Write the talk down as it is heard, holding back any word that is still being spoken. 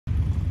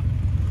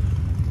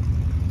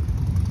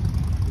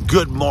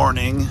Good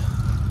morning.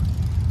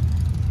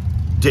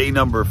 Day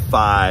number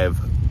 5,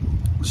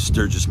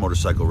 Sturgis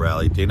Motorcycle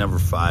Rally. Day number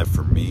 5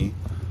 for me.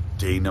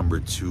 Day number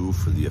 2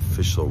 for the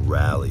official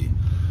rally.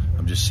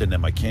 I'm just sitting at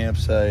my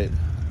campsite,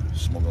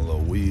 smoking a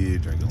little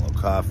weed, drinking a little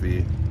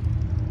coffee.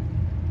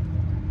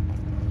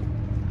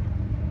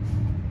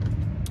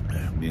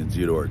 Me and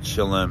Zito are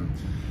chilling.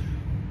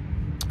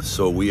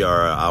 So we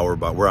are an hour,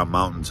 but we're on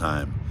mountain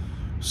time.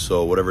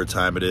 So whatever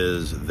time it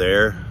is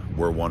there,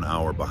 we're 1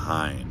 hour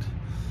behind.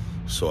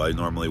 So I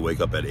normally wake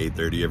up at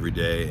 8:30 every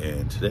day,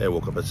 and today I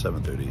woke up at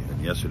 7:30,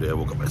 and yesterday I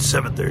woke up at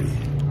 7:30.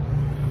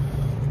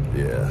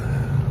 Yeah,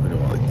 we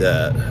don't want like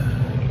that.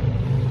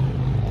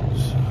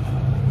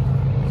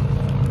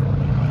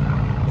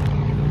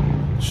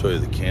 Show you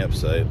the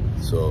campsite.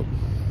 So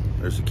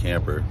there's a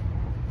camper.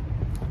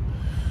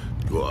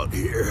 Go out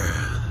here.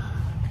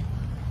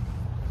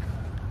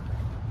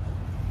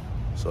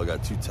 So I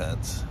got 2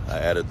 tents. I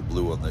added the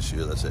blue one this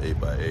year. That's an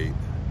 8x8.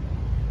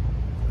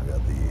 I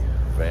got the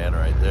van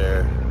right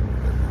there.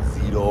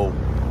 Zito.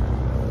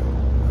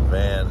 The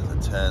van, the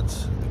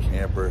tent, the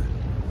camper.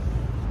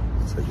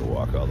 Let's take a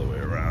walk all the way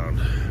around.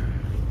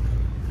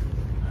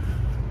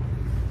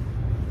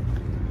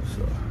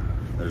 So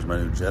there's my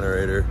new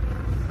generator.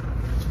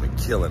 It's been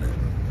killing it.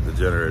 The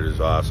generator is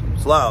awesome.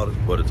 It's loud,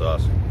 but it's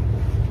awesome.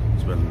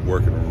 It's been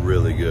working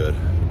really good.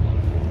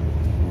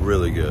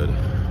 Really good.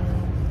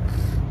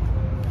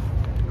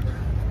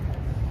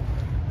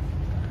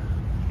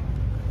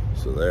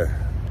 So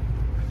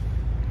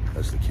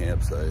that's the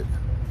campsite.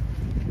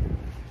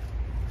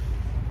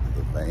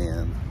 The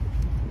van.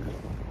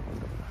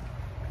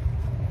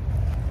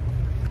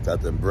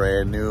 Got them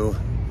brand new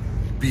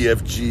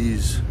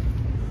BFGs,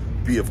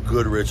 BF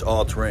Goodrich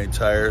all-terrain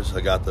tires.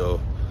 I got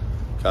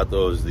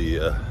those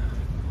the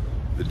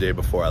day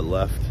before I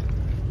left.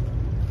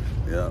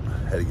 Yeah,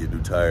 had to get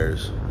new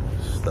tires.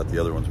 Thought the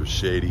other ones were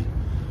shady.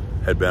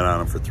 Had been on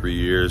them for 3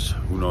 years.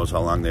 Who knows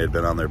how long they had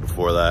been on there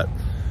before that.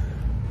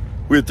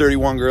 We had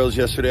 31 girls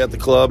yesterday at the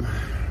club,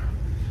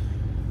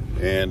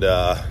 and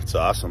it's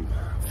awesome.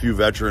 A few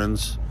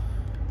veterans,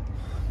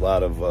 a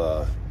lot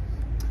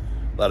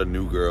of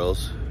new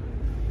girls.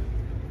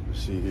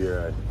 See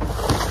here,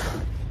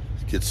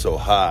 it gets so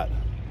hot.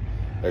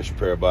 Extra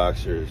pair of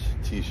boxers,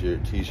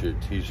 t-shirt,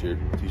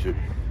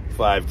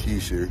 5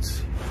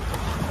 t-shirts.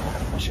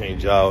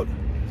 Change out,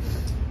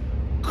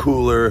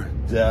 cooler,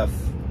 def,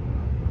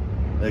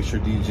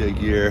 extra DJ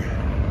gear.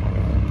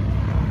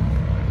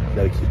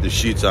 Gotta keep the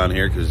sheets on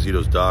here because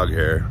Zito's dog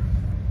hair.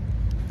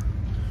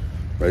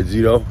 Right,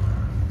 Zito?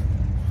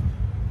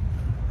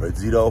 Right,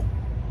 Zito?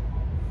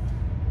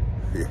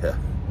 Yeah.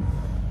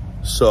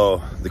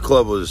 So the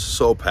club was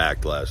so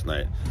packed last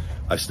night.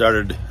 I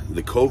started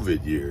the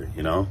COVID year,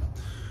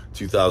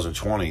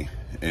 2020,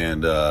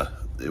 and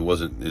it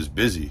wasn't as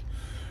busy.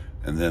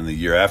 And then the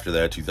year after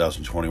that,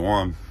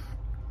 2021,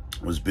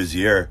 was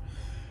busier.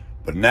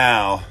 But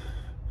now,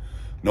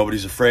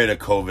 nobody's afraid of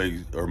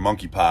COVID or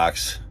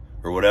monkeypox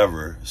or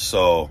whatever,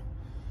 so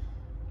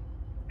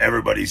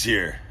everybody's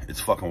here. It's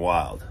fucking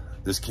wild.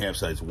 This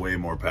campsite's way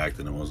more packed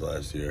than it was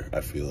last year,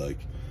 I feel like.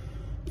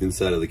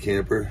 Inside of the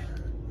camper,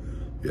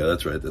 yeah,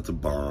 that's right, that's a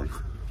bong.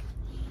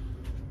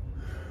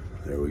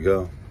 There we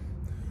go.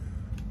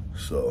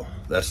 So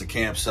that's the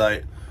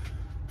campsite.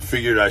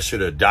 Figured I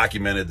should have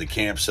documented the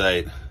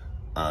campsite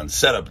on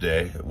setup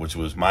day, which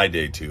was my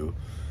day 2,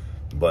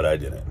 but I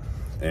didn't.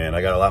 And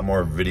I got a lot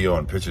more video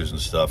and pictures and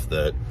stuff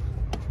that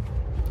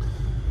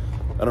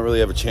I don't really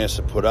have a chance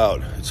to put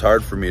out. It's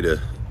hard for me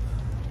to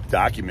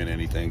document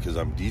anything because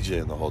I'm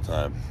DJing the whole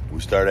time. We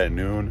start at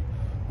noon,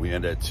 we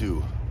end at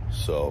 2.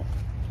 So,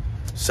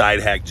 Side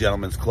Hack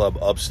Gentlemen's Club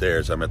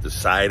upstairs. I'm at the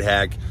Side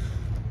Hack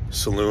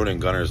Saloon and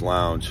Gunner's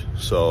Lounge.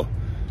 So,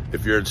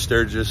 if you're in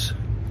Sturgis,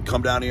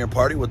 come down here and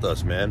party with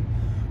us, man.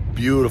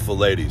 Beautiful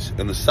ladies.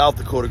 And the South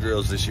Dakota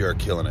girls this year are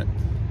killing it.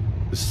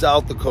 The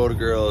South Dakota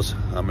girls,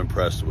 I'm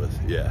impressed with.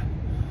 Yeah,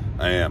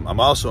 I am. I'm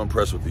also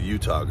impressed with the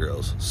Utah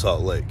girls,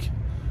 Salt Lake.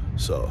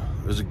 So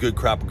there's a good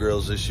crop of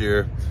girls this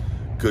year,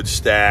 good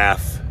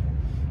staff,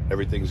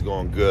 everything's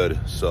going good.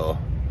 So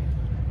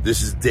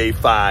this is day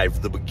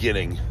 5, the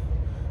beginning.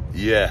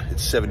 Yeah,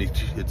 it's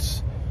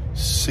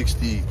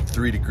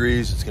 63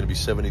 degrees. It's gonna be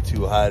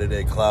 72 high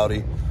today,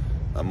 cloudy.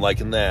 I'm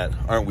liking that.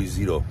 Aren't we,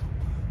 Zito?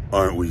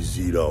 Aren't we,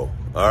 Zito?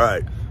 All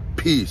right,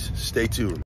 peace, stay tuned.